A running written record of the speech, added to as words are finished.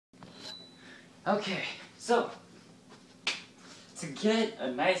Okay, so to get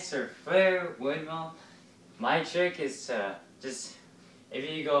a nicer flare windmill, my trick is to just, if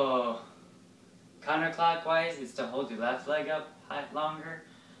you go counterclockwise, it's to hold your left leg up longer.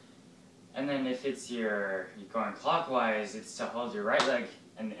 And then if you're going clockwise, it's to hold your right leg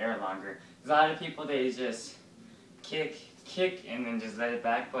in the air longer. A lot of people, they just kick, and then just let it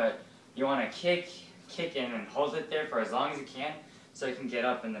back, but you want to kick, and then hold it there for as long as you can, so you can get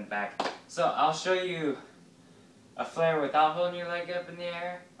up and then back. So I'll show you a flare without holding your leg up in the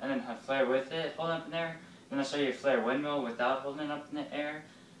air, and then a flare with it holding up in the air. Then I'll show you a flare windmill without holding it up in the air,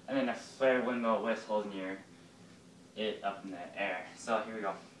 and then a flare windmill with holding it up in the air. So here we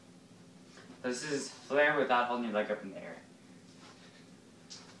go. This is flare without holding your leg up in the air.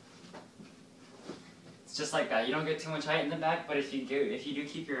 It's just like that. You don't get too much height in the back, but if you do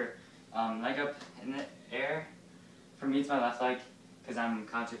keep your leg up in the air, for me it's my left leg because I'm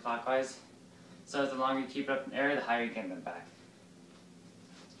counterclockwise. So the longer you keep it up in the air, the higher you get in the back.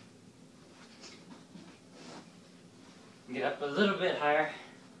 Get up a little bit higher.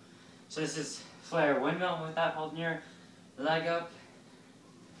 So this is flare windmill without holding your leg up.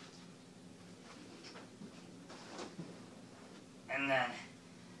 And then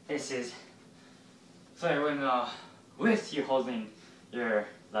this is flare windmill with you holding your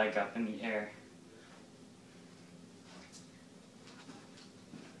leg up in the air.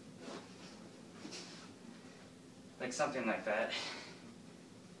 Like something like that.